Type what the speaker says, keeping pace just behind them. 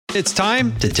It's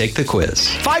time to take the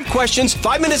quiz. 5 questions,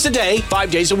 5 minutes a day,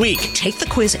 5 days a week. Take the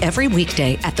quiz every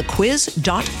weekday at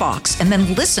thequiz.fox and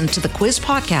then listen to the quiz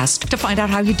podcast to find out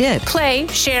how you did. Play,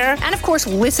 share, and of course,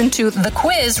 listen to The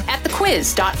Quiz at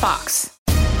thequiz.fox.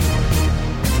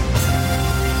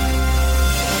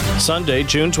 Sunday,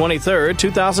 June 23rd,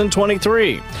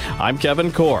 2023. I'm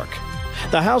Kevin Cork.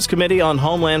 The House Committee on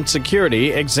Homeland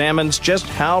Security examines just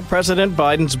how President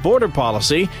Biden's border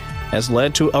policy has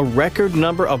led to a record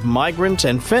number of migrants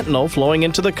and fentanyl flowing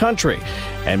into the country.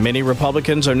 And many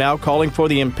Republicans are now calling for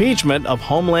the impeachment of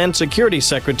Homeland Security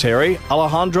Secretary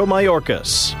Alejandro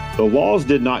Mayorkas. The laws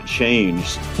did not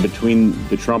change between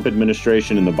the Trump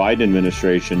administration and the Biden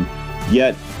administration,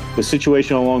 yet the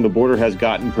situation along the border has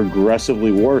gotten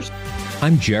progressively worse.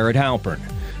 I'm Jared Halpern.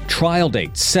 Trial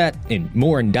date set and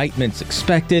more indictments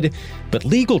expected, but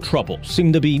legal trouble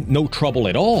seemed to be no trouble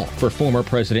at all for former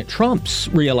President Trump's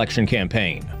re-election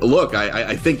campaign. Look,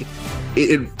 I think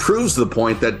it proves the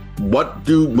point that what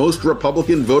do most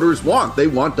Republican voters want? They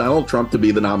want Donald Trump to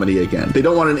be the nominee again. They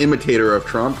don't want an imitator of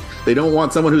Trump. They don't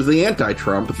want someone who's the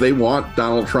anti-Trump. They want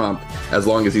Donald Trump as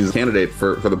long as he's a candidate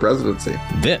for the presidency.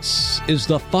 This is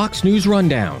the Fox News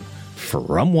Rundown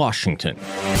from Washington.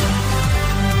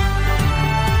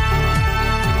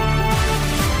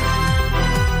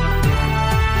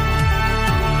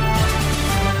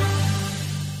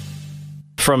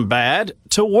 From bad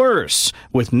to worse,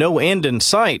 with no end in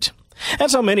sight.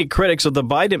 That's how many critics of the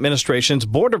Biden administration's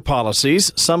border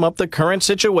policies sum up the current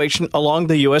situation along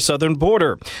the U.S. southern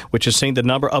border, which has seen the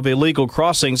number of illegal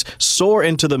crossings soar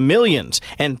into the millions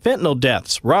and fentanyl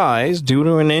deaths rise due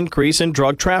to an increase in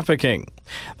drug trafficking.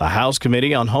 The House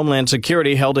Committee on Homeland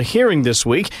Security held a hearing this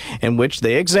week in which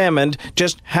they examined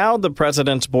just how the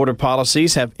president's border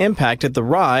policies have impacted the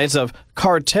rise of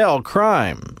cartel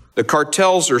crime. The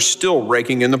cartels are still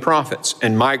raking in the profits,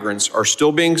 and migrants are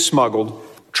still being smuggled,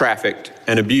 trafficked,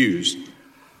 and abused.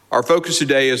 Our focus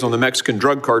today is on the Mexican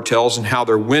drug cartels and how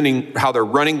they're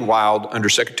running wild under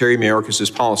Secretary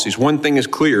Mayorkas' policies. One thing is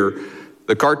clear.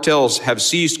 The cartels have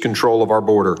seized control of our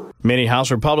border. Many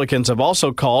House Republicans have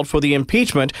also called for the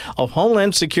impeachment of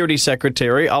Homeland Security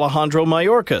Secretary Alejandro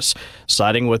Mayorkas,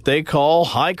 citing what they call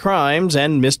high crimes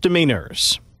and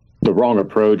misdemeanors. The wrong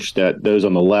approach that those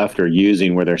on the left are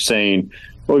using, where they're saying,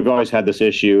 well, we've always had this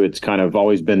issue. It's kind of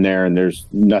always been there, and there's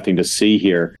nothing to see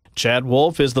here. Chad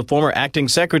Wolf is the former acting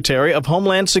Secretary of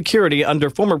Homeland Security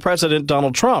under former President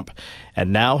Donald Trump,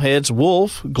 and now heads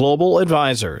Wolf Global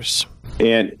Advisors.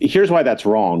 And here's why that's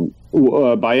wrong.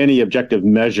 By any objective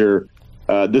measure,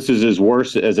 this is as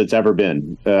worse as it's ever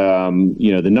been.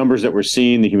 The numbers that we're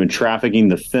seeing, the human trafficking,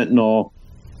 the fentanyl,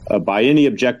 by any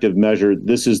objective measure,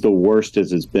 this is the worst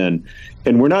as it's been.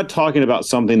 And we're not talking about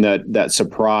something that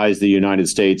surprised the United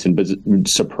States and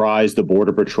surprised the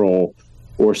Border Patrol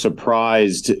or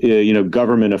surprised,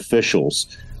 government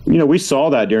officials. We saw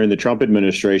that during the Trump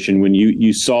administration when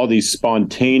you saw these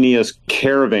spontaneous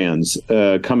caravans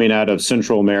coming out of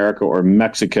Central America or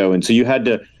Mexico. And so you had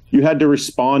to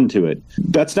respond to it.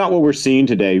 That's not what we're seeing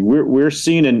today. We're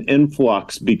seeing an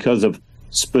influx because of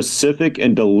specific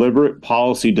and deliberate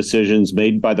policy decisions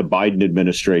made by the Biden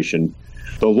administration.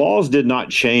 The laws did not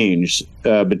change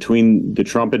between the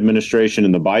Trump administration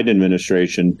and the Biden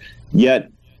administration, yet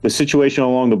the situation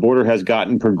along the border has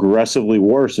gotten progressively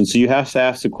worse. And so you have to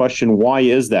ask the question, why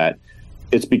is that?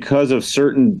 It's because of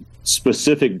certain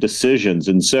specific decisions.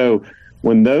 And so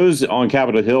when those on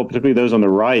Capitol Hill, particularly those on the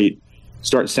right,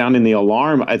 start sounding the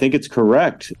alarm, I think it's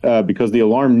correct because the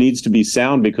alarm needs to be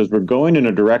sound because we're going in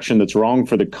a direction that's wrong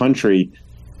for the country.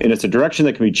 And it's a direction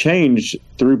that can be changed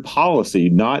through policy,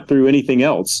 not through anything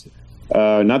else,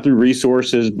 not through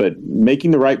resources, but making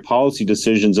the right policy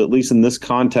decisions, at least in this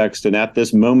context and at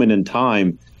this moment in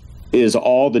time, is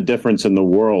all the difference in the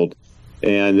world.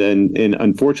 And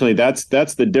unfortunately, that's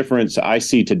the difference I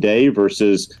see today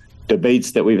versus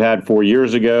debates that we've had 4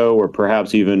 years ago, or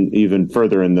perhaps even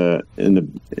further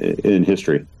in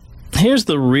history. Here's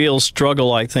the real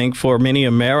struggle, I think, for many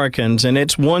Americans, and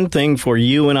it's one thing for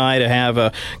you and I to have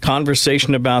a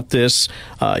conversation about this.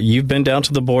 You've been down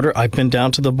to the border. I've been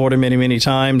down to the border many, many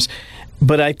times.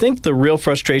 But I think the real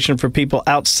frustration for people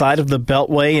outside of the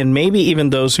Beltway, and maybe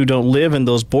even those who don't live in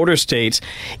those border states,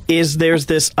 is there's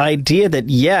this idea that,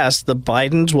 yes, the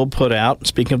Bidens will put out,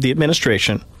 speaking of the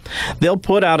administration, they'll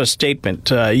put out a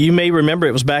statement. You may remember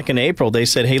it was back in April. They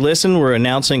said, hey, listen, we're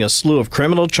announcing a slew of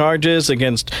criminal charges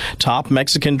against top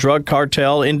Mexican drug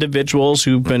cartel individuals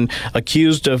who've been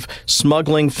accused of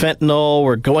smuggling fentanyl.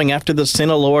 We're going after the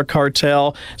Sinaloa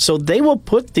cartel. So they will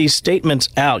put these statements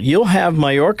out. You'll have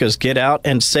Mayorkas get out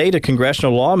and say to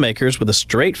congressional lawmakers with a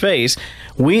straight face,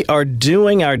 we are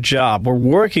doing our job. We're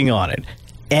working on it.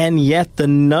 And yet the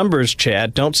numbers,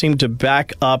 Chad, don't seem to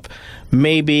back up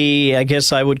maybe, I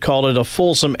guess I would call it a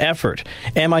fulsome effort.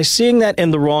 Am I seeing that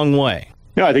in the wrong way?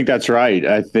 No, I think that's right.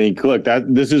 I think, look,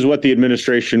 this is what the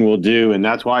administration will do, and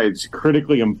that's why it's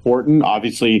critically important.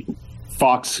 Obviously,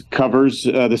 Fox covers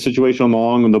the situation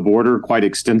along the border quite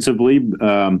extensively.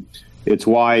 It's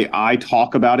why I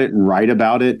talk about it and write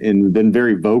about it and been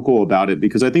very vocal about it,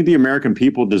 because I think the American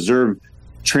people deserve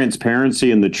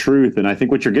transparency and the truth. And I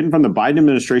think what you're getting from the Biden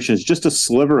administration is just a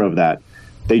sliver of that.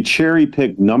 They cherry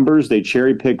pick numbers, they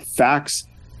cherry pick facts,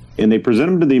 and they present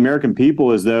them to the American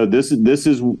people as though this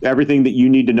is everything that you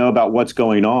need to know about what's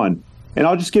going on. And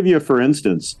I'll just give you a for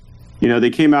instance.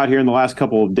 They came out here in the last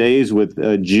couple of days with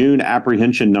June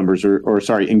apprehension numbers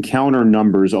encounter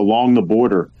numbers along the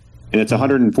border. And it's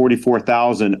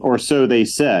 144,000 or so, they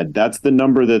said. That's the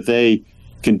number that they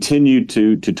continue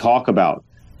to talk about.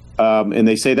 And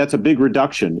they say that's a big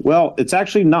reduction. Well, it's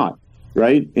actually not,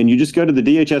 right? And you just go to the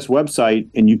DHS website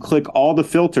and you click all the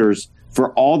filters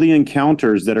for all the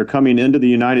encounters that are coming into the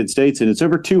United States, and it's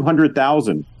over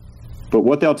 200,000. But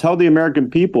what they'll tell the American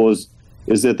people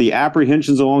is that the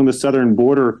apprehensions along the southern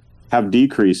border have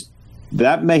decreased.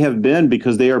 That may have been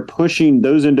because they are pushing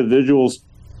those individuals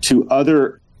to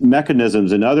other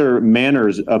mechanisms and other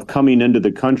manners of coming into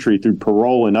the country through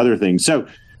parole and other things. So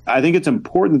I think it's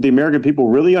important that the American people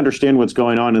really understand what's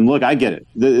going on. And look, I get it.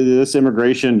 This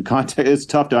immigration context is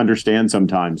tough to understand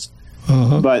sometimes.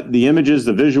 But the images,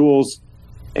 the visuals,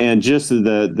 and just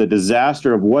the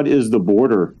disaster of what is the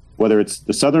border, whether it's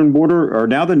the southern border or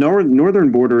now the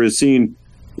northern border is seeing,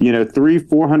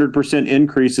 300-400%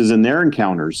 increases in their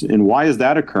encounters. And why is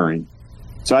that occurring?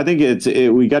 So I think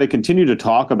we got to continue to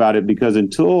talk about it, because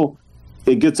until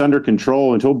it gets under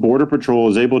control, until Border Patrol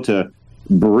is able to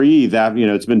breathe,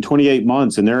 it's been 28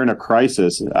 months and they're in a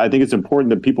crisis. I think it's important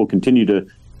that people continue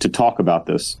to talk about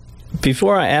this.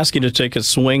 Before I ask you to take a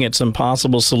swing at some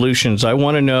possible solutions, I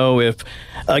want to know if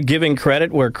giving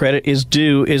credit where credit is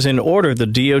due is in order. The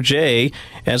DOJ,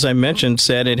 as I mentioned,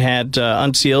 said it had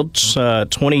unsealed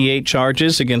 28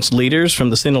 charges against leaders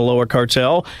from the Sinaloa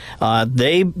cartel.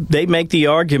 They make the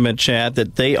argument, Chad,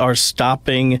 that they are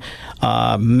stopping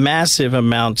massive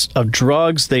amounts of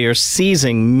drugs. They are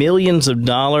seizing millions of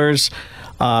dollars.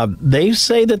 They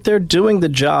say that they're doing the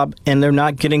job and they're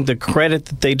not getting the credit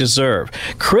that they deserve.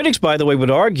 Critics, by the way,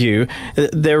 would argue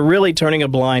they're really turning a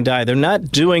blind eye. They're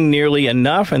not doing nearly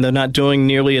enough, and they're not doing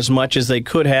nearly as much as they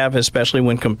could have, especially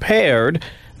when compared,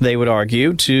 they would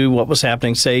argue, to what was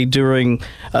happening, say, during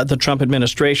the Trump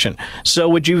administration. So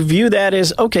would you view that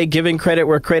as, okay, giving credit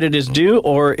where credit is due,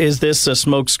 or is this a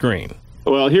smokescreen?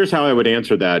 Well, here's how I would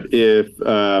answer that. If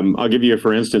I'll give you,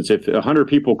 for instance, if 100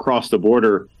 people cross the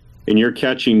border and you're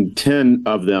catching 10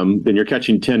 of them, then you're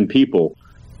catching 10 people.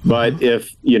 But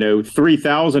if,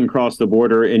 3,000 cross the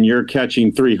border and you're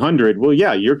catching 300, well,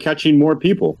 yeah, you're catching more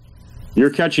people. You're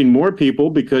catching more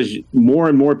people because more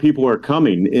and more people are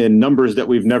coming in numbers that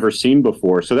we've never seen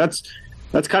before. So that's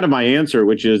kind of my answer,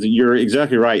 which is you're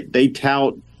exactly right. They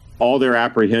tout all their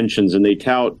apprehensions and they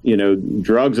tout,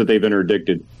 drugs that they've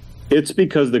interdicted. It's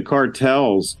because the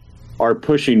cartels are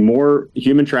pushing more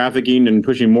human trafficking and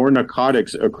pushing more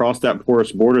narcotics across that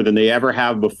porous border than they ever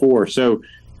have before. So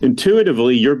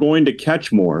intuitively, you're going to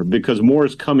catch more because more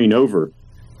is coming over.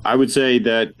 I would say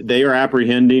that they are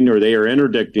apprehending or they are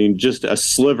interdicting just a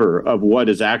sliver of what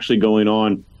is actually going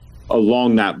on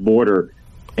along that border.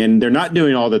 And they're not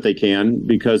doing all that they can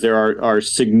because there are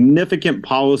significant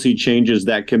policy changes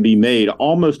that can be made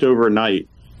almost overnight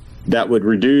that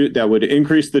would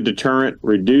increase the deterrent,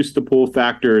 reduce the pull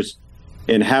factors,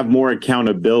 and have more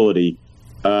accountability.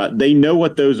 They know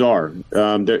what those are.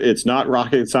 It's not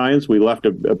rocket science. We left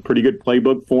a pretty good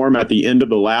playbook for them at the end of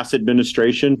the last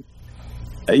administration.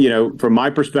 From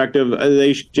my perspective,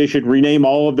 they should rename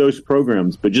all of those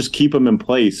programs, but just keep them in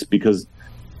place because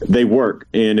they work.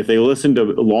 And if they listen to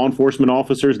law enforcement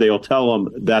officers, they'll tell them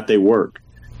that they work.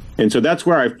 And so that's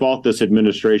where I fault this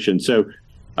administration. So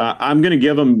I'm going to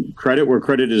give them credit where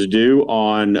credit is due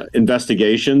on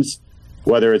investigations,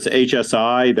 whether it's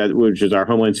HSI, which is our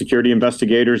Homeland Security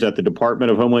investigators at the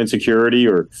Department of Homeland Security,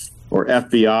 or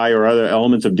FBI or other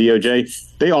elements of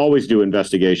DOJ. They always do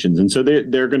investigations. And so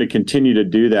they're going to continue to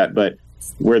do that. But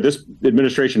where this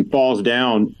administration falls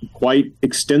down quite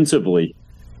extensively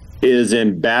is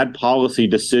in bad policy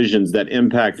decisions that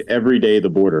impact every day the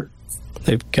border.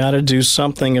 They've got to do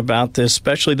something about this,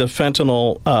 especially the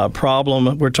fentanyl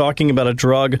problem. We're talking about a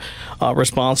drug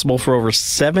responsible for over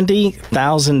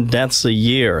 70,000 deaths a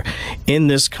year in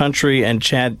this country. And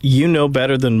Chad, you know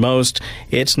better than most,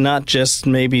 it's not just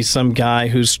maybe some guy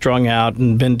who's strung out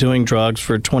and been doing drugs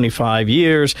for 25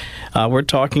 years. We're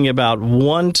talking about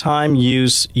one-time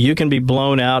use. You can be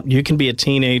blown out. You can be a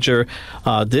teenager.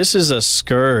 This is a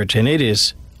scourge, and it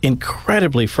is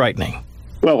incredibly frightening.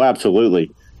 Well,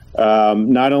 absolutely.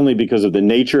 Not only because of the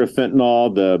nature of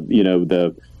fentanyl,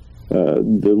 the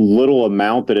little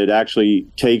amount that it actually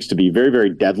takes to be very, very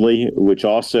deadly, which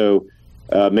also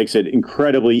makes it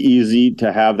incredibly easy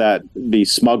to have that be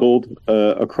smuggled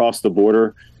across the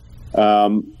border.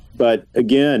 But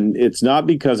again, it's not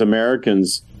because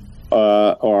Americans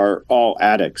are all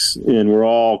addicts and we're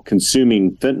all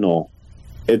consuming fentanyl.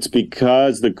 It's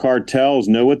because the cartels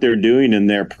know what they're doing and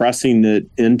they're pressing it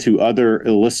into other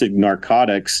illicit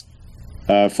narcotics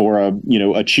for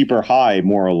a cheaper high,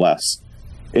 more or less.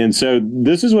 And so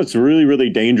this is what's really, really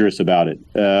dangerous about it.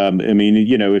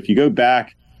 If you go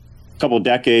back a couple of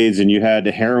decades and you had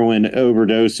heroin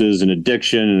overdoses and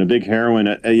addiction and a big heroin,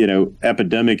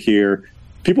 epidemic here,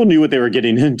 people knew what they were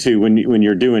getting into when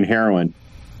you're doing heroin.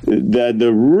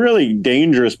 The really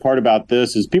dangerous part about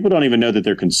this is people don't even know that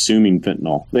they're consuming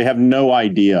fentanyl. They have no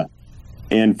idea.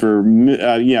 And for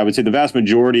I would say the vast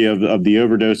majority of the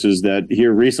overdoses that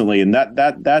here recently, and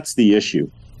that's the issue,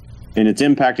 and it's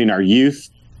impacting our youth.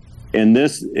 And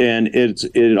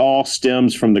it all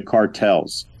stems from the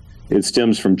cartels. It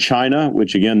stems from China,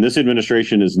 which again, this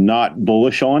administration is not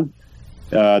bullish on.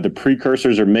 The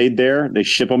precursors are made there. They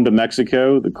ship them to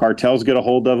Mexico. The cartels get a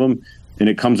hold of them, and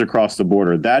it comes across the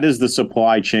border. That is the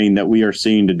supply chain that we are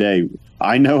seeing today.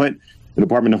 I know it. The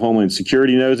Department of Homeland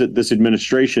Security knows it. This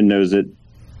administration knows it.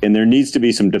 And there needs to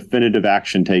be some definitive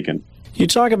action taken. You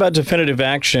talk about definitive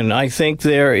action. I think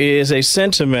there is a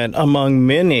sentiment among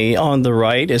many on the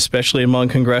right, especially among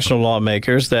congressional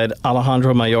lawmakers, that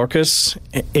Alejandro Mayorkas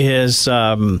is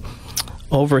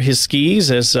over his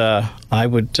skis, as I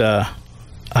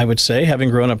would say, having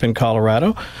grown up in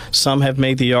Colorado. Some have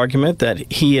made the argument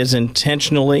that he is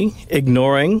intentionally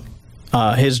ignoring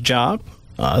his job.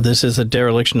 This is a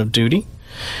dereliction of duty.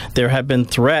 There have been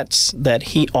threats that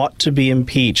he ought to be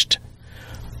impeached.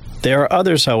 There are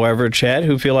others, however, Chad,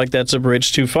 who feel like that's a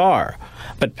bridge too far.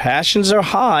 But passions are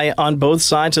high on both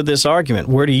sides of this argument.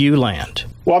 Where do you land?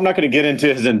 Well, I'm not going to get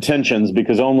into his intentions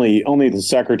because only the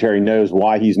secretary knows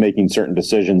why he's making certain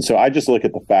decisions. So I just look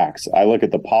at the facts. I look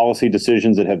at the policy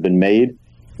decisions that have been made,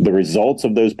 the results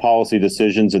of those policy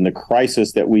decisions, and the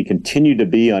crisis that we continue to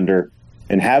be under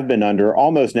and have been under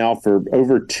almost now for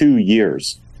over 2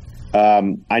 years.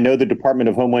 I know the Department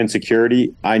of Homeland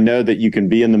Security. I know that you can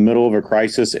be in the middle of a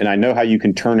crisis, and I know how you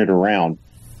can turn it around.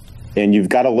 And you've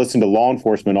got to listen to law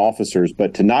enforcement officers,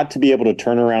 but to be able to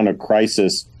turn around a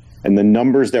crisis and the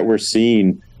numbers that we're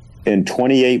seeing in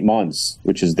 28 months,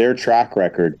 which is their track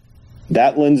record,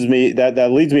 that leads me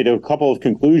to a couple of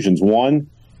conclusions. One,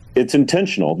 it's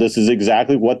intentional. This is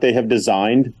exactly what they have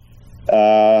designed,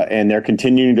 and they're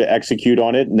continuing to execute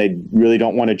on it, and they really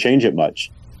don't want to change it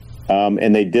much.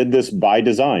 And they did this by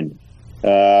design.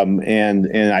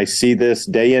 And I see this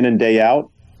day in and day out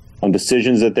on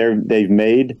decisions that they've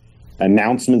made,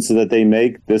 announcements that they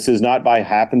make. This is not by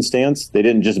happenstance. They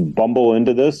didn't just bumble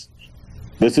into this.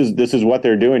 This is what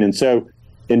they're doing. And so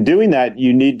in doing that,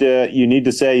 you need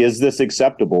to say, is this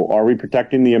acceptable? Are we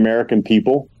protecting the American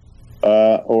people?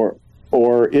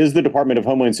 Or is the Department of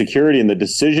Homeland Security and the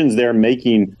decisions they're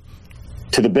making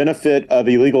to the benefit of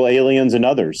illegal aliens and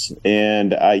others?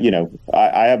 And I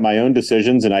have my own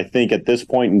decisions, and I think at this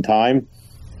point in time,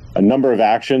 a number of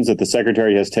actions that the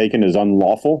secretary has taken is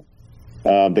unlawful.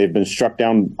 They've been struck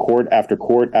down court after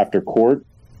court after court.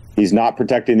 He's not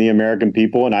protecting the American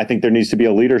people, and I think there needs to be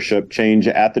a leadership change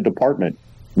at the department.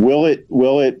 Will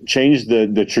it change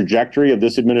the trajectory of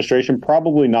this administration?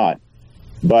 Probably not.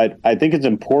 But I think it's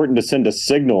important to send a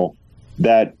signal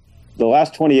that the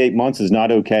last 28 months is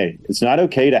not okay. It's not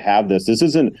okay to have this. This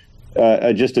isn't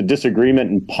just a disagreement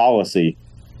in policy.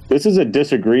 This is a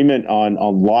disagreement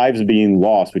on lives being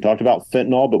lost. We talked about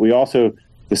fentanyl, but we also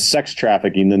the sex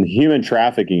trafficking and the human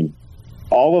trafficking.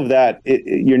 All of that,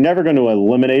 you're never going to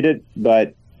eliminate it,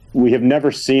 but we have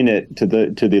never seen it to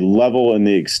the level and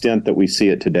the extent that we see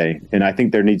it today. And I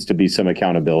think there needs to be some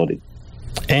accountability.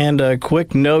 And a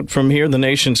quick note from here, the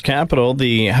nation's capital,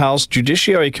 the House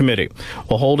Judiciary Committee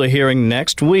will hold a hearing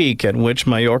next week at which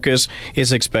Mayorkas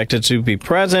is expected to be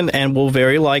present and will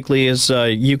very likely, as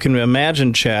you can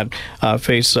imagine, Chad,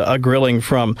 face a grilling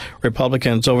from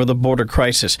Republicans over the border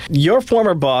crisis. Your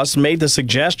former boss made the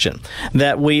suggestion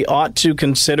that we ought to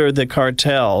consider the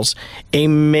cartels a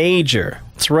major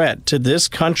threat to this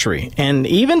country and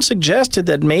even suggested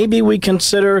that maybe we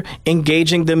consider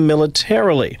engaging them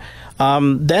militarily.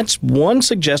 That's one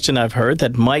suggestion I've heard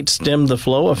that might stem the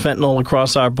flow of fentanyl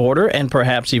across our border and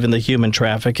perhaps even the human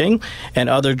trafficking and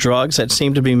other drugs that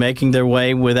seem to be making their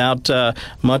way without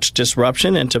much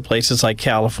disruption into places like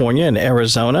California and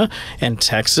Arizona and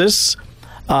Texas.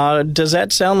 Does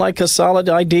that sound like a solid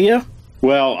idea?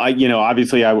 Well,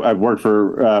 obviously I've worked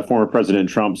for former President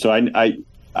Trump, so I'm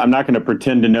not going to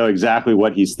pretend to know exactly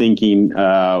what he's thinking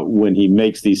when he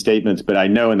makes these statements, but I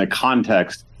know in the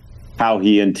context how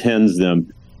he intends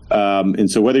them.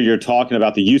 And so whether you're talking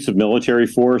about the use of military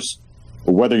force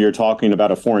or whether you're talking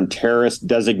about a foreign terrorist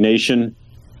designation,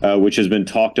 which has been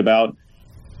talked about,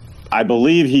 I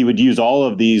believe he would use all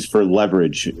of these for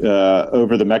leverage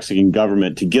over the Mexican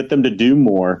government to get them to do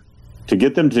more, to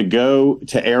get them to go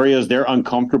to areas they're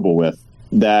uncomfortable with,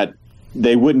 that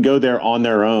they wouldn't go there on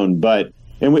their own. But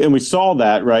and we saw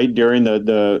that, right, during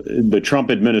the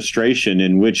Trump administration,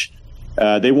 in which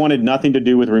they wanted nothing to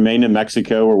do with Remain in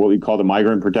Mexico or what we call the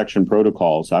migrant protection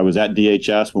protocols. I was at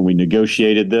DHS when we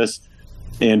negotiated this,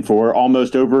 and for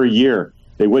almost over a year,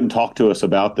 they wouldn't talk to us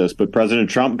about this. But President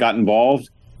Trump got involved,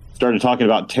 started talking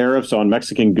about tariffs on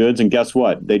Mexican goods, and guess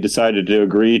what? They decided to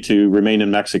agree to remain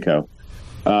in Mexico.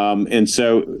 And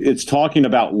so it's talking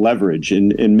about leverage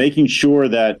and making sure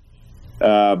that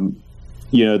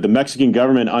the Mexican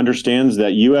government understands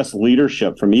that U.S.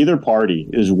 leadership from either party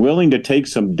is willing to take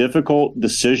some difficult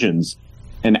decisions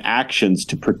and actions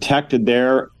to protect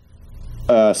their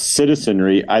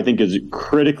citizenry, I think is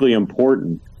critically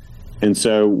important. And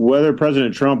so whether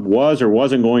President Trump was or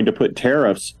wasn't going to put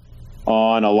tariffs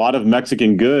on a lot of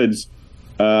Mexican goods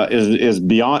is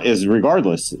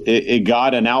regardless. It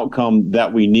got an outcome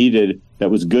that we needed that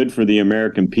was good for the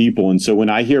American people. And so when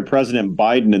I hear President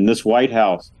Biden in this White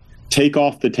House take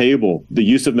off the table the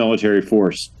use of military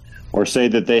force, or say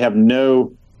that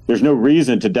there's no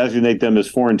reason to designate them as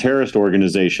foreign terrorist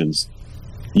organizations,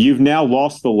 you've now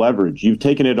lost the leverage. You've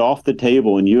taken it off the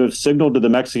table, and you have signaled to the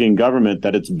Mexican government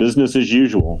that it's business as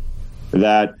usual,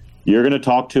 that you're going to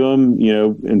talk to them,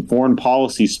 in foreign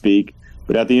policy speak,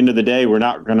 but at the end of the day, we're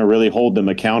not going to really hold them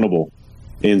accountable.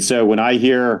 And so when I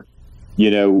hear,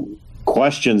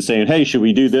 questions saying, hey, should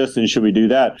we do this and should we do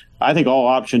that? I think all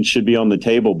options should be on the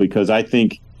table, because I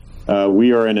think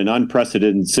we are in an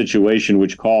unprecedented situation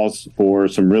which calls for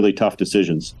some really tough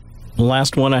decisions.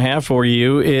 Last one I have for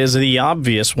you is the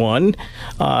obvious one.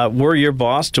 Were your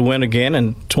boss to win again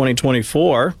in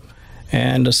 2024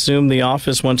 and assume the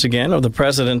office once again of the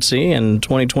presidency in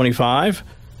 2025,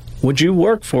 would you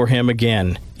work for him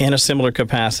again in a similar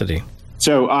capacity?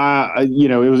 So,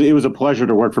 it was a pleasure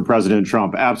to work for President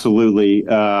Trump. Absolutely.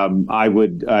 I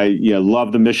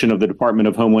love the mission of the Department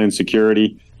of Homeland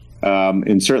Security,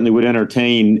 and certainly would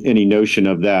entertain any notion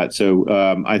of that. So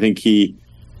I think he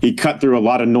cut through a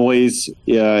lot of noise.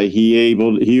 He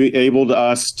enabled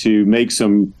us to make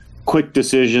some quick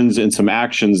decisions and some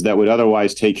actions that would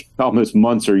otherwise take almost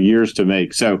months or years to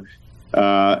make. So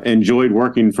enjoyed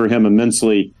working for him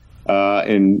immensely.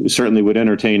 And certainly would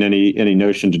entertain any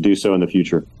notion to do so in the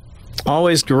future.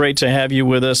 Always great to have you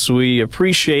with us. We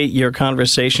appreciate your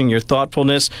conversation, your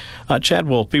thoughtfulness. Chad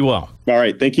Wolf, be well. All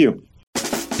right. Thank you.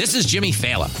 This is Jimmy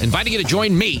Fallon, inviting you to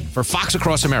join me for Fox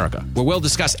Across America, where we'll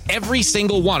discuss every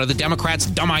single one of the Democrats'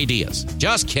 dumb ideas.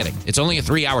 Just kidding. It's only a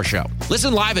 3-hour show.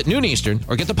 Listen live at noon Eastern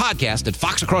or get the podcast at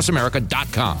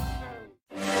foxacrossamerica.com.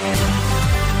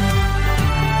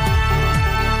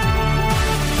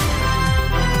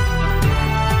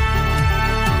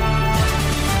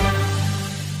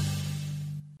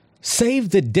 Save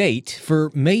the date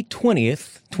for May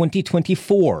 20th,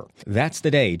 2024. That's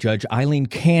the day Judge Eileen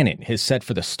Cannon has set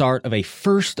for the start of a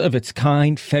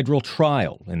first-of-its-kind federal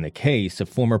trial in the case of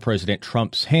former President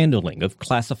Trump's handling of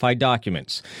classified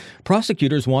documents.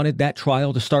 Prosecutors wanted that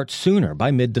trial to start sooner, by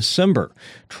mid-December.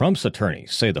 Trump's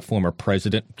attorneys say the former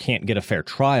president can't get a fair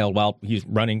trial while he's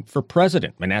running for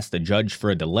president and asked the judge for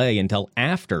a delay until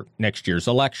after next year's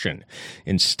election.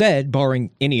 Instead,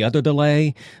 barring any other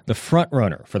delay, the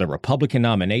frontrunner for the Republican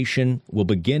nomination will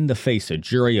begin to face a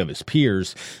jury jury of his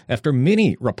peers after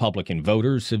many Republican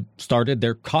voters have started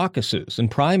their caucuses and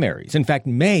primaries. In fact,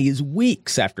 May is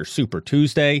weeks after Super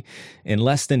Tuesday and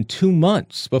less than 2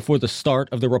 months before the start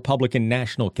of the Republican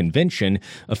National Convention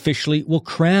officially will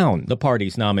crown the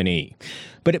party's nominee.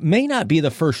 But it may not be the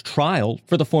first trial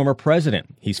for the former president.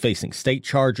 He's facing state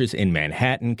charges in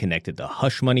Manhattan connected to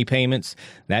hush money payments.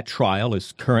 That trial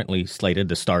is currently slated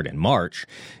to start in March.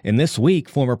 And this week,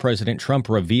 former President Trump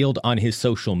revealed on his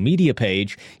social media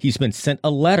page he's been sent a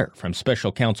letter from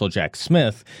special counsel Jack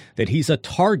Smith that he's a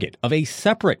target of a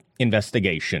separate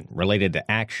investigation related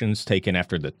to actions taken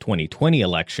after the 2020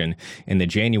 election and the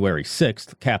January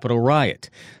 6th Capitol riot.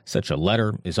 Such a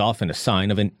letter is often a sign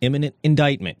of an imminent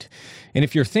indictment. And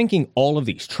if you're thinking all of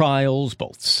these trials,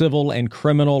 both civil and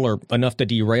criminal, are enough to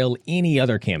derail any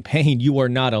other campaign, you are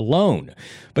not alone.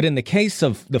 But in the case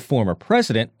of the former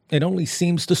president, it only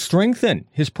seems to strengthen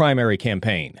his primary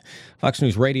campaign. Fox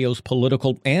News Radio's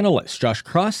political analyst Josh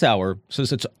Krausauer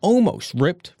says it's almost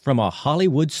ripped from a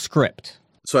Hollywood script.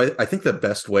 So I think the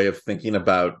best way of thinking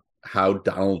about how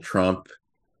Donald Trump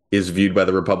is viewed by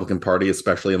the Republican Party,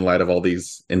 especially in light of all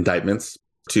these indictments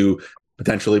to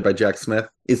potentially by Jack Smith,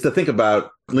 is to think about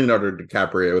Leonardo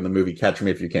DiCaprio in the movie Catch Me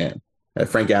If You Can.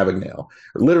 Frank Abagnale,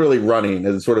 literally running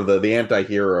as sort of the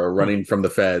anti-hero, running from the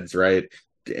feds, right?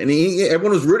 And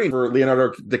everyone was rooting for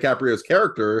Leonardo DiCaprio's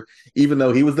character, even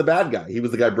though he was the bad guy. He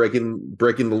was the guy breaking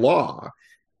the law.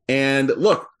 And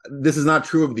look, this is not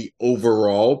true of the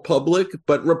overall public,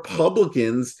 but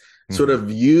Republicans sort of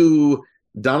view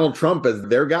Donald Trump as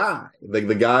their guy,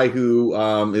 the guy who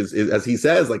is, as he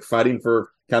says, like fighting for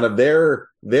kind of their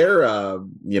he's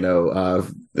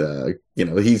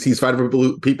fighting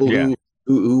for people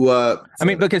who I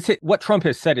mean, because what Trump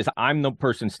has said is, I'm the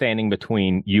person standing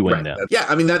between you and them. Yeah,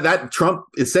 I mean, that Trump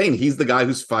is saying he's the guy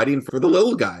who's fighting for the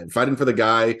little guy, fighting for the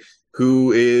guy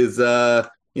who is,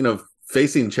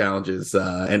 facing challenges,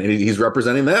 and he's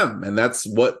representing them. And that's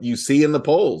what you see in the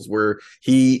polls, where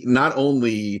he not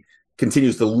only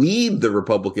continues to lead the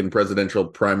Republican presidential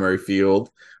primary field,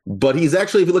 but he's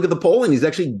actually, if you look at the polling, he's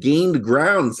actually gained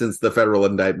ground since the federal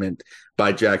indictment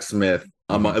by Jack Smith,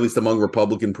 at least among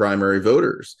Republican primary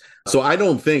voters. So I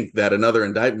don't think that another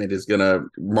indictment is going to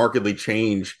markedly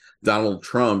change Donald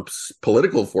Trump's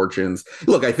political fortunes.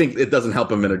 Look, I think it doesn't help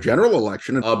him in a general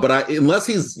election, but unless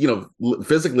he's,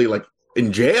 physically like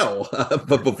in jail,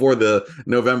 but before the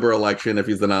November election, if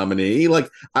he's the nominee,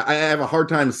 I have a hard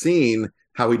time seeing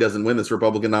how he doesn't win this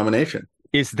Republican nomination.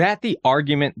 Is that the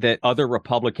argument that other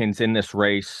Republicans in this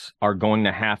race are going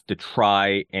to have to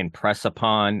try and press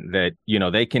upon, that,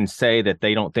 they can say that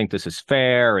they don't think this is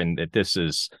fair and that this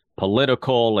is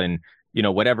political and,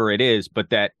 whatever it is, but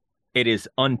that it is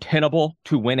untenable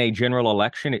to win a general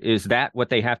election? Is that what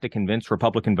they have to convince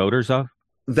Republican voters of?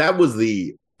 That was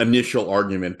the initial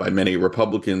argument by many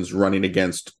Republicans running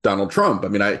against Donald Trump. I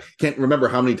mean, I can't remember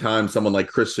how many times someone like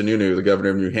Chris Sununu, the governor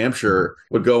of New Hampshire,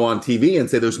 would go on TV and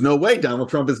say, there's no way Donald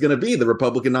Trump is going to be the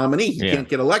Republican nominee. He can't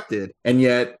get elected. And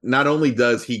yet, not only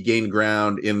does he gain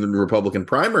ground in the Republican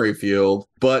primary field,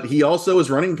 but he also is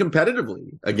running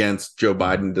competitively against Joe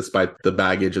Biden, despite the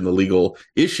baggage and the legal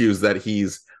issues that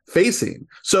he's facing.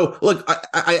 So, look,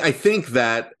 I think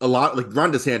that a lot, like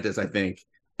Ron DeSantis, I think,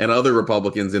 and other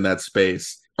Republicans in that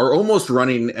space are almost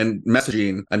running and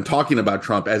messaging and talking about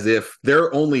Trump as if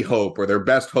their only hope or their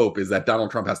best hope is that Donald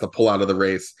Trump has to pull out of the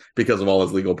race because of all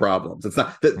his legal problems. It's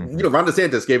not that, Ron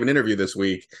DeSantis gave an interview this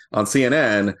week on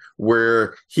CNN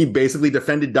where he basically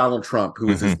defended Donald Trump, who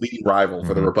is his leading rival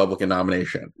for the Republican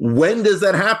nomination. When does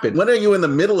that happen? When are you in the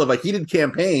middle of a heated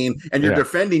campaign and you're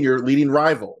defending your leading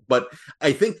rival? But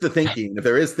I think the thinking, if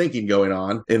there is thinking going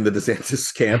on in the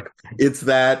DeSantis camp, it's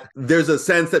that there's a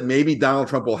sense that maybe Donald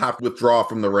Trump will have to withdraw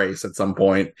from the race at some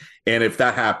point. And if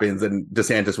that happens, then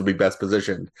DeSantis would be best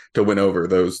positioned to win over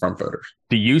those Trump voters.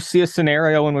 Do you see a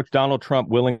scenario in which Donald Trump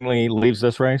willingly leaves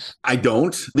this race? I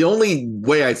don't. The only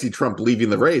way I see Trump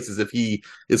leaving the race is if he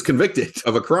is convicted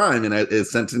of a crime and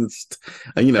is sentenced,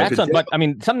 but I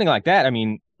mean, something like that. I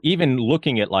mean, even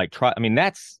looking at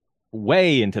that's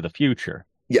way into the future.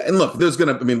 Yeah, and look, we're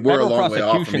a long way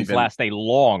off. Prosecutions last a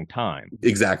long time.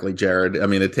 Exactly, Jared. I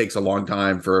mean, it takes a long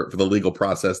time for the legal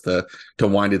process to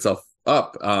wind itself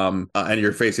up, and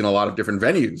you're facing a lot of different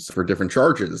venues for different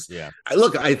charges. Yeah.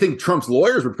 Look, I think Trump's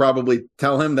lawyers would probably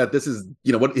tell him that this is,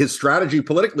 what his strategy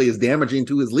politically is damaging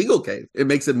to his legal case.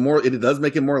 It does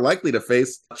make him more likely to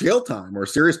face jail time or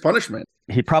serious punishment.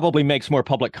 He probably makes more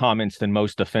public comments than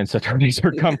most defense attorneys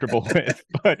are comfortable with.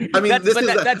 But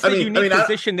that's the unique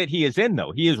position that he is in,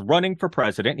 though. He is running for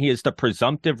president. He is the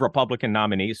presumptive Republican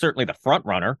nominee, certainly the front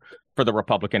runner. for the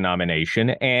Republican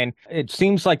nomination. And it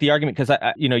seems like the argument, because,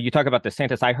 you talk about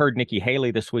DeSantis, I heard Nikki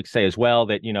Haley this week say as well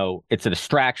that, it's a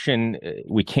distraction.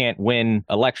 We can't win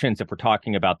elections if we're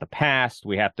talking about the past.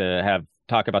 We have to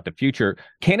talk about the future.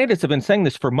 Candidates have been saying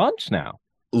this for months now.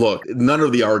 Look, none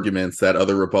of the arguments that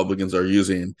other Republicans are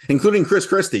using, including Chris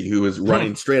Christie, who is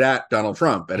running straight at Donald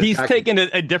Trump. He's taken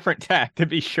a different tack, to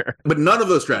be sure. But none of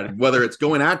those strategies, whether it's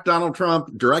going at Donald Trump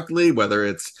directly, whether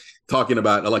it's talking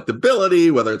about electability,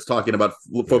 whether it's talking about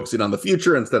focusing on the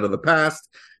future instead of the past,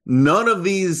 none of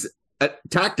these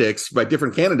tactics by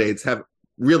different candidates have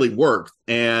really worked.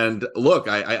 And look,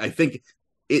 I think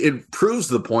it proves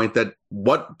the point that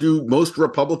what do most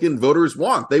Republican voters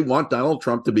want? They want Donald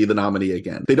Trump to be the nominee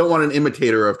again. They don't want an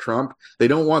imitator of Trump. They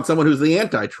don't want someone who's the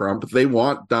anti-Trump. They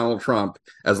want Donald Trump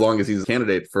as long as he's a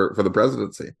candidate for the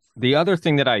presidency. The other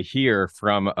thing that I hear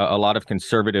from a lot of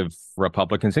conservative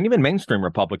Republicans and even mainstream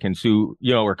Republicans who,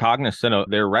 are cognizant of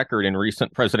their record in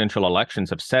recent presidential elections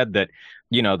have said that,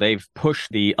 they've pushed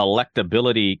the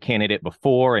electability candidate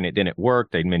before and it didn't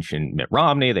work. They mentioned Mitt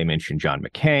Romney. They mentioned John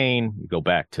McCain. You go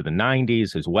back to the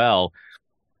 90s as well.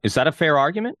 Is that a fair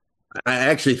argument? I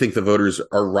actually think the voters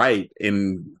are right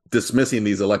in dismissing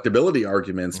these electability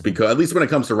arguments because, at least when it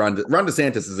comes to Ron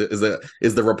DeSantis,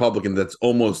 is the Republican that's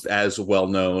almost as well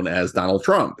known as Donald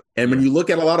Trump. And when you look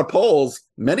at a lot of polls,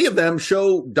 many of them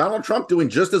show Donald Trump doing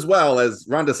just as well as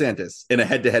Ron DeSantis in a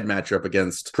head-to-head matchup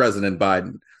against President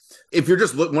Biden. If you're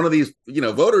just one of these,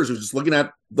 voters who's just looking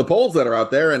at the polls that are out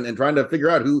there and trying to figure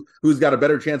out who's got a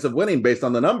better chance of winning based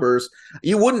on the numbers,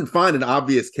 you wouldn't find an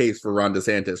obvious case for Ron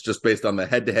DeSantis just based on the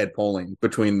head-to-head polling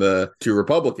between the two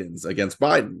Republicans against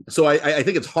Biden. So I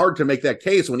think it's hard to make that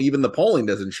case when even the polling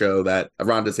doesn't show that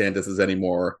Ron DeSantis is any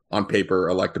more on paper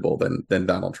electable than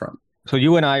Donald Trump. So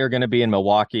you and I are going to be in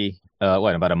Milwaukee,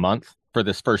 about a month? For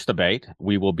this first debate.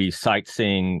 We will be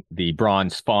sightseeing the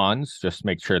Bronze Fawns. Just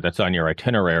make sure that's on your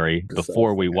itinerary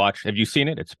before we watch. Have you seen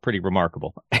it? It's pretty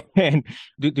remarkable. And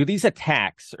do these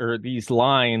attacks or these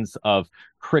lines of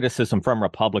criticism from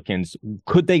Republicans,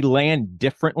 could they land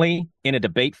differently in a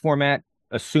debate format,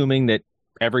 assuming that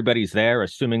everybody's there,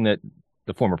 assuming that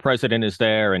the former president is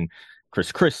there and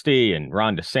Chris Christie and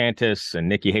Ron DeSantis and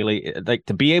Nikki Haley, like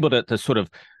to be able to sort of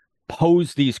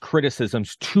pose these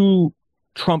criticisms to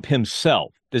Trump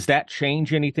himself? Does that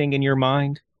change anything in your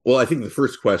mind? Well, I think the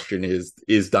first question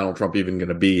is Donald Trump even going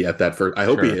to be at that first? I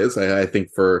hope he is. I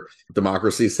think for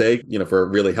democracy's sake, for a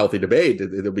really healthy debate,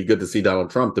 it'll be good to see Donald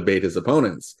Trump debate his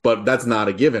opponents. But that's not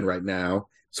a given right now.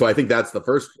 So I think that's the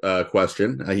first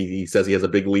question. He says he has a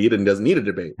big lead and doesn't need a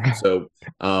debate. So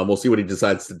we'll see what he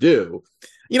decides to do.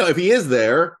 If he is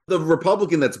there, the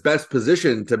Republican that's best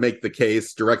positioned to make the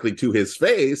case directly to his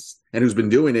face and who's been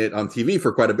doing it on TV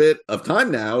for quite a bit of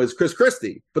time now is Chris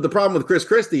Christie. But the problem with Chris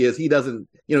Christie is he doesn't,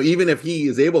 even if he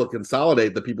is able to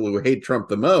consolidate the people who hate Trump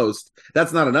the most,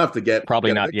 that's not enough to get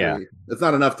not. Yeah, it's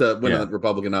not enough to win a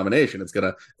Republican nomination. It's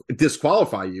going to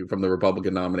disqualify you from the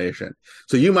Republican nomination.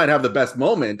 So you might have the best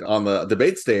moment on the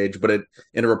debate stage, but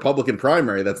in a Republican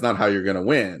primary, that's not how you're going to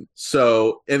win.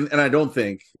 So, and I don't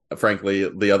think, frankly,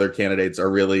 the other candidates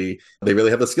really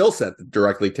have the skill set to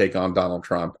directly take on Donald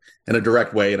Trump in a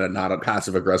direct way and not a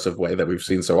passive aggressive way that we've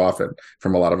seen so often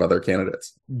from a lot of other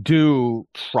candidates. Do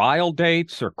trial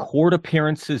dates or court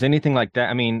appearances, anything like that?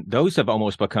 I mean, those have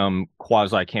almost become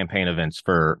quasi campaign events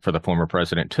for the former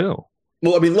president too.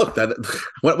 Well, I mean, look, Ron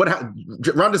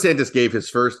DeSantis gave his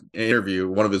first interview,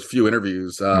 one of his few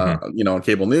interviews, on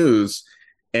cable news,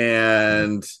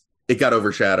 and it got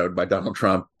overshadowed by Donald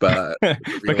Trump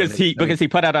because he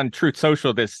put out on Truth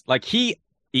Social this, like he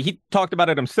talked about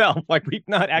it himself. Like, we've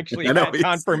not actually had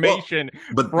confirmation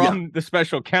from the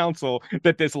special counsel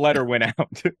that this letter went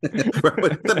out.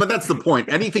 but that's the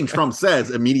point. Anything Trump says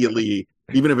immediately,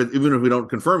 even if we don't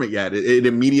confirm it yet, it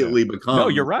immediately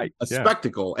becomes you're right. a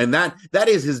spectacle. And that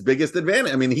is his biggest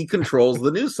advantage. I mean, he controls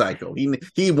the news cycle.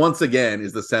 He once again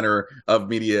is the center of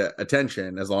media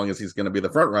attention as long as he's going to be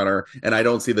the front runner. And I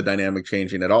don't see the dynamic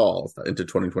changing at all into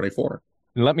 2024.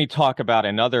 Let me talk about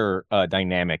another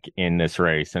dynamic in this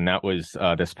race, and that was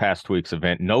this past week's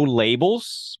event. No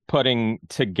Labels putting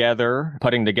together Joe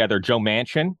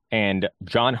Manchin and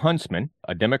John Huntsman,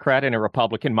 a Democrat and a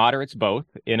Republican, moderates both,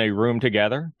 in a room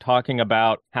together, talking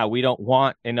about how we don't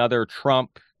want another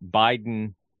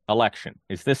Trump-Biden election.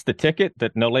 Is this the ticket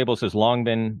that No Labels has long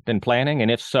been planning?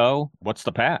 And if so, what's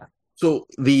the path? So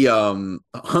the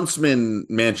Huntsman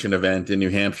Mansion event in New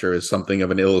Hampshire is something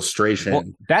of an illustration. Well,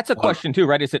 that's a question too,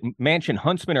 right? Is it Mansion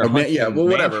Huntsman or Huntsman? Yeah, well,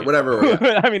 whatever.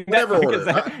 Yeah. I mean, whatever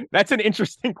order. That's an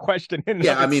interesting question. I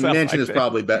mean, Manchin is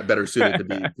probably better suited to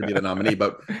be the nominee,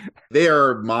 but they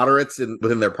are moderates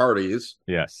within their parties.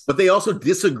 Yes, but they also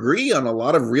disagree on a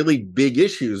lot of really big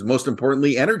issues. Most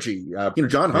importantly, energy.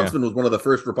 John Huntsman was one of the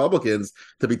first Republicans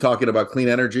to be talking about clean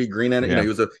energy, green energy.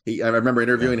 I remember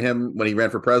interviewing him when he ran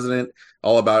for president,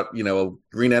 all about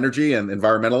green energy and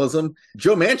environmentalism.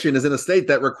 Joe Manchin is in a state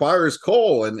that requires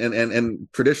coal and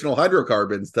traditional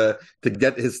hydrocarbons to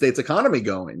get his state's economy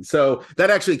going. So that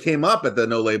actually came up at the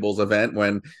No Labels event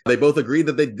when they both agreed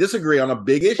that they disagree on a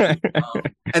big issue.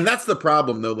 And that's the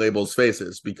problem No Labels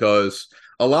faces, because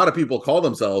a lot of people call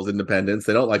themselves independents.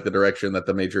 They don't like the direction that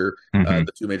the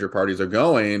two major parties are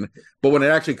going. But when it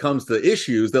actually comes to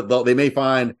issues, that they may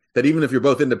find that even if you're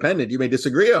both independent, you may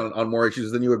disagree on more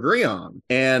issues than you agree on.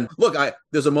 And look,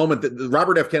 there's a moment that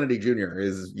Robert F. Kennedy Jr.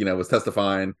 was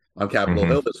testifying on Capitol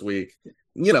Hill this week.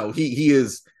 He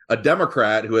is a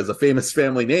Democrat who has a famous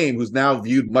family name, who's now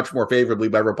viewed much more favorably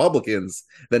by Republicans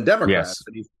than Democrats. Yes.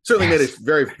 And he's certainly made a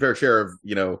very fair share of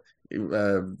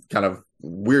kind of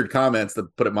weird comments, to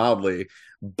put it mildly.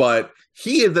 But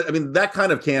he is, that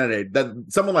kind of candidate, that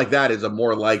someone like that is a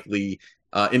more likely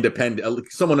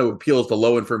independent, someone who appeals to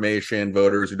low information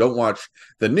voters who don't watch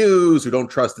the news, who don't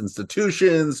trust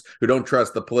institutions, who don't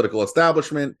trust the political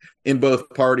establishment in both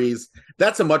parties.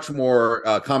 That's a much more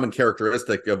common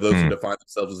characteristic of those who define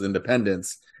themselves as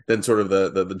independents than sort of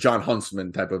the John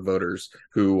Huntsman type of voters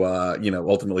who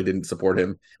ultimately didn't support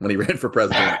him when he ran for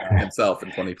president himself in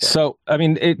 2012. So,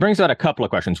 it brings out a couple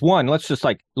of questions. One, let's just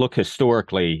look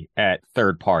historically at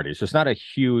third parties. There's not a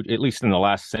huge, at least in the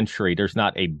last century, there's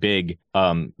not a big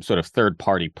sort of third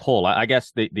party pull. I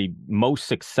guess the most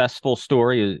successful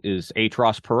story is H.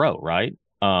 Ross Perot, right?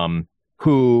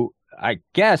 Who I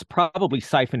guess probably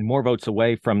siphoned more votes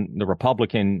away from the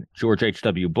Republican George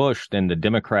H.W. Bush than the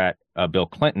Democrat Bill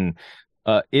Clinton.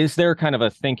 Is there kind of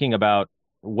a thinking about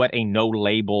what a no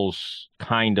labels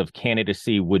kind of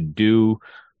candidacy would do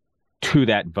to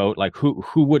that vote? Like who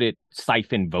would it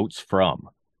siphon votes from?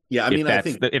 Yeah, I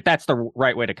think if that's the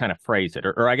right way to kind of phrase it,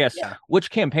 or I guess which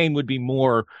campaign would be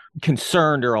more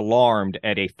concerned or alarmed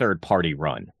at a third party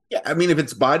run? Yeah, if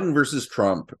it's Biden versus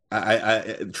Trump,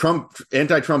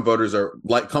 anti-Trump voters are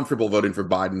comfortable voting for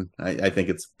Biden. I think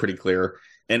it's pretty clear,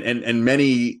 and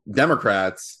many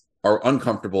Democrats are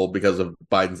uncomfortable because of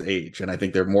Biden's age, and I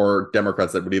think there are more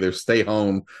Democrats that would either stay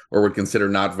home or would consider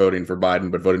not voting for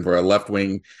Biden, but voting for a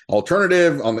left-wing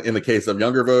alternative in the case of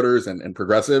younger voters and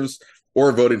progressives,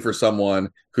 or voting for someone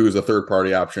who's a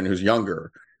third-party option who's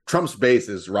younger. Trump's base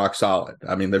is rock solid.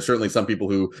 There's certainly some people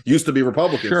who used to be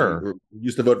Republicans, who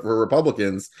used to vote for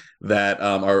Republicans, that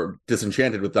are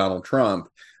disenchanted with Donald Trump.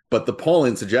 But the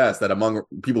polling suggests that among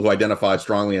people who identify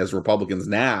strongly as Republicans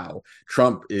now,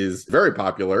 Trump is very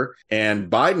popular. And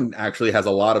Biden actually has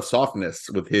a lot of softness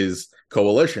with his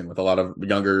coalition, with a lot of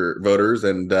younger voters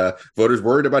and voters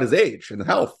worried about his age and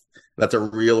health. That's a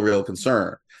real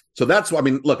concern. So that's,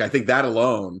 look, I think that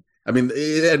alone,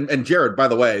 and Jared, by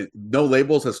the way, No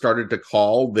Labels has started to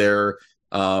call their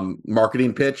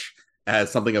marketing pitch as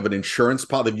something of an insurance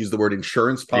policy. They've used the word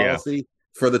insurance policy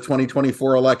for the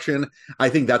 2024 election. I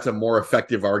think that's a more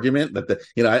effective argument that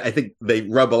I think they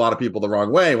rub a lot of people the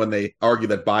wrong way when they argue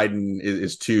that Biden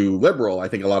is too liberal. I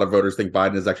think a lot of voters think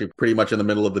Biden is actually pretty much in the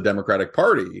middle of the Democratic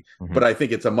Party, but I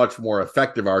think it's a much more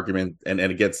effective argument, and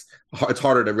it's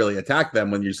harder to really attack them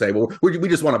when you say, well, we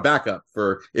just want a backup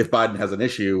for if Biden has an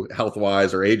issue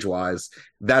health-wise or age-wise.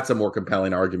 That's a more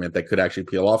compelling argument that could actually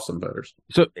peel off some voters.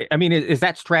 So, is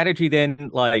that strategy then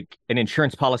like an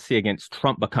insurance policy against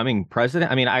Trump becoming president?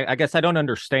 I guess I don't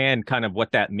understand kind of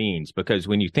what that means, because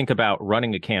when you think about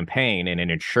running a campaign and an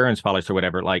insurance policy or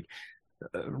whatever, like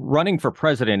running for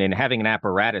president and having an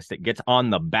apparatus that gets on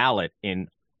the ballot in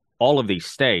all of these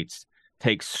states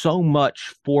takes so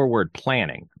much forward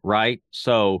planning, right?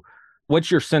 So what's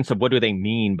your sense of what do they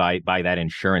mean by that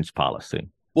insurance policy?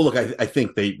 Well, look, I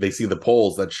think they see the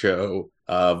polls that show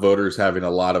voters having a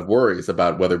lot of worries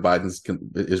about whether Biden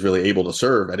is really able to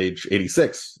serve at age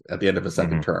 86 at the end of a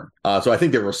second term. So I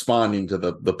think they're responding to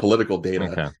the political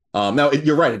data. Okay. Now,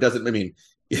 you're right. It doesn't,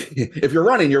 if you're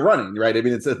running, you're running, right?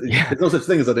 There's no such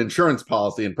thing as an insurance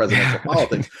policy in presidential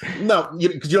politics. No,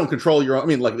 because you don't control your own.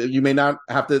 You may not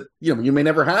have to, you may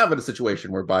never have a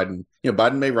situation where Biden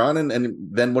may run. And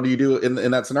then what do you do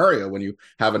in that scenario when you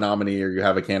have a nominee or you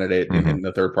have a candidate in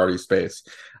the third party space?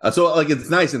 So it's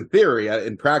nice in theory.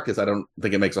 In practice, I don't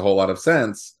think it makes a whole lot of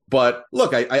sense. But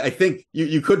look, I think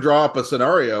you could draw up a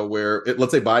scenario where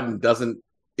let's say Biden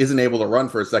isn't able to run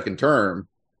for a second term,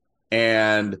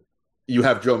 and you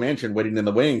have Joe Manchin waiting in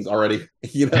the wings already,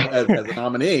 as a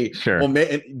nominee. Sure. Well,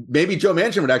 maybe Joe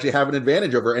Manchin would actually have an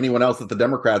advantage over anyone else that the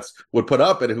Democrats would put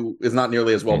up, and who is not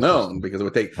nearly as well known, because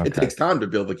it takes time to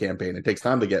build the campaign. It takes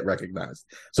time to get recognized.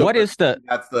 So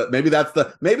maybe that's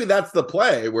the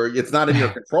play, where it's not in your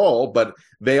control, but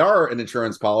they are an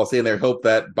insurance policy, and they hope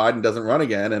that Biden doesn't run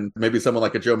again, and maybe someone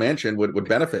like a Joe Manchin would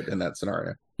benefit in that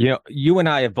scenario. You and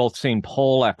I have both seen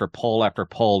poll after poll after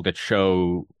poll that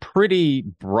show pretty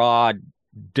broad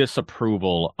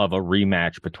disapproval of a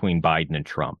rematch between Biden and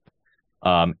Trump.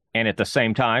 And at the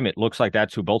same time, it looks like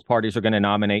that's who both parties are going to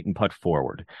nominate and put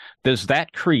forward. Does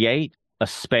that create a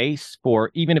space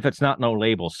for, even if it's not no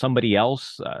label, somebody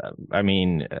else?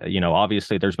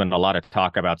 Obviously there's been a lot of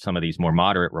talk about some of these more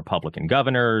moderate Republican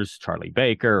governors, Charlie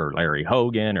Baker or Larry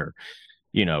Hogan, or,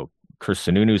 Chris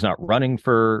Sununu's not running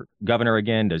for governor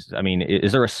again.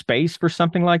 Is there a space for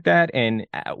something like that? And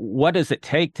what does it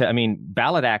take to,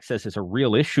 ballot access is a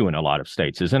real issue in a lot of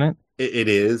states, isn't it? It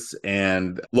is.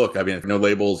 And look, No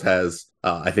Labels has,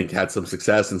 I think, had some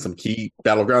success in some key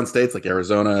battleground states like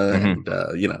Arizona and,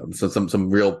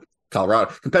 some real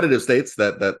Colorado competitive states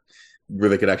that where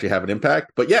they could actually have an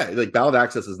impact. But yeah, ballot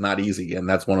access is not easy. And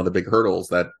that's one of the big hurdles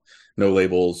that No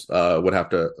Labels would have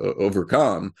to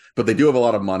overcome. But they do have a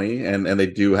lot of money, and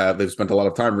they've spent a lot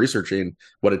of time researching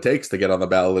what it takes to get on the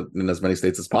ballot in as many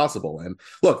states as possible. And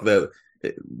look,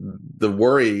 the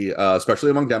worry,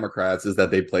 especially among Democrats, is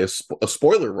that they play a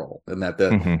spoiler role, and that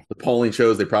the polling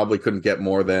shows they probably couldn't get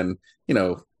more than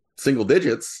single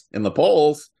digits in the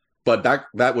polls. But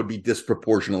that would be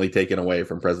disproportionately taken away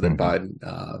from President Biden,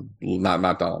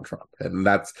 not Donald Trump. And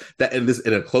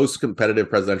in a close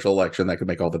competitive presidential election, that could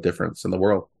make all the difference in the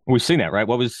world. We've seen that, right?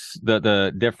 What was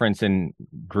the difference in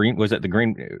Green? Was it the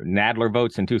Green Nadler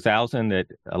votes in 2000 that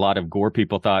a lot of Gore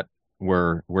people thought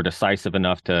were decisive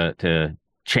enough to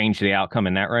change the outcome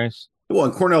in that race? Well,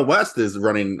 and Cornel West is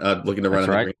looking to run in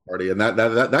the Green Party, and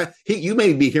you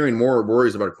may be hearing more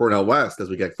worries about Cornel West as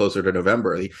we get closer to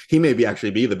November. He may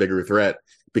actually be the bigger threat,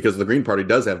 because the Green Party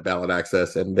does have ballot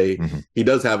access, and he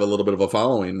does have a little bit of a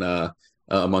following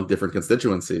among different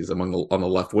constituencies on the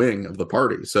left wing of the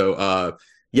party. So I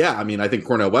think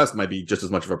Cornel West might be just as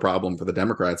much of a problem for the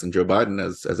Democrats and Joe Biden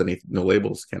as any No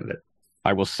Labels candidate.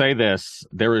 I will say this,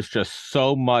 there is just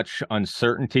so much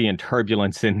uncertainty and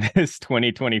turbulence in this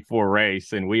 2024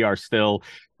 race, and we are still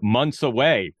months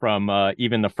away from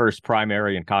even the first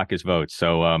primary and caucus votes.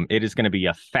 So it is going to be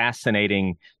a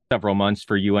fascinating several months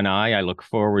for you and I. I look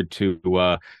forward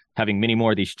to having many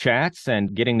more of these chats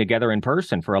and getting together in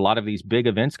person for a lot of these big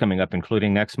events coming up,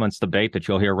 including next month's debate that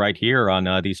you'll hear right here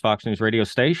on these Fox News radio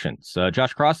stations.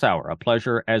 Josh Crosshauer, a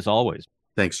pleasure as always.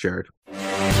 Thanks, Jared.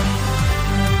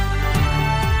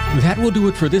 That will do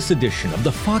it for this edition of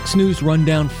the Fox News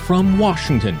Rundown from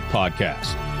Washington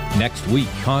podcast. Next week,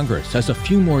 Congress has a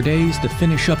few more days to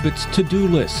finish up its to-do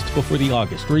list before the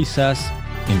August recess,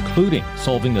 including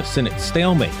solving the Senate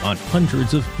stalemate on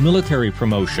hundreds of military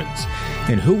promotions,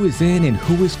 and who is in and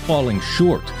who is falling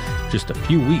short just a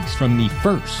few weeks from the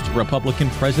first Republican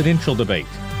presidential debate.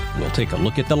 We'll take a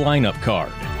look at the lineup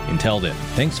card. Until then,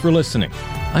 thanks for listening.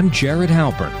 I'm Jared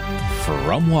Halpern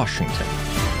from Washington.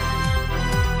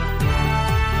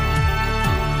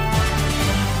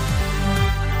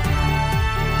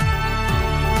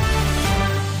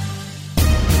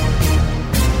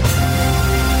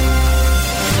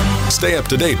 Stay up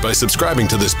to date by subscribing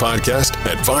to this podcast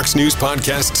at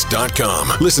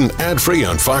foxnewspodcasts.com. Listen ad-free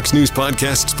on Fox News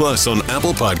Podcasts Plus on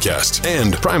Apple Podcasts.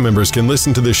 And Prime members can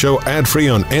listen to the show ad-free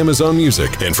on Amazon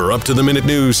Music. And for up-to-the-minute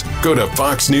news, go to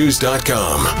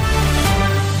foxnews.com.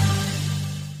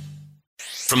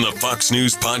 From the Fox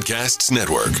News Podcasts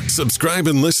Network, subscribe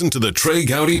and listen to the Trey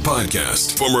Gowdy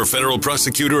Podcast. Former federal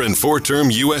prosecutor and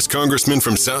 4-term U.S. Congressman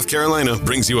from South Carolina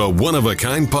brings you a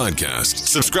one-of-a-kind podcast.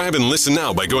 Subscribe and listen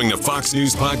now by going to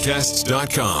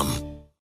foxnewspodcasts.com.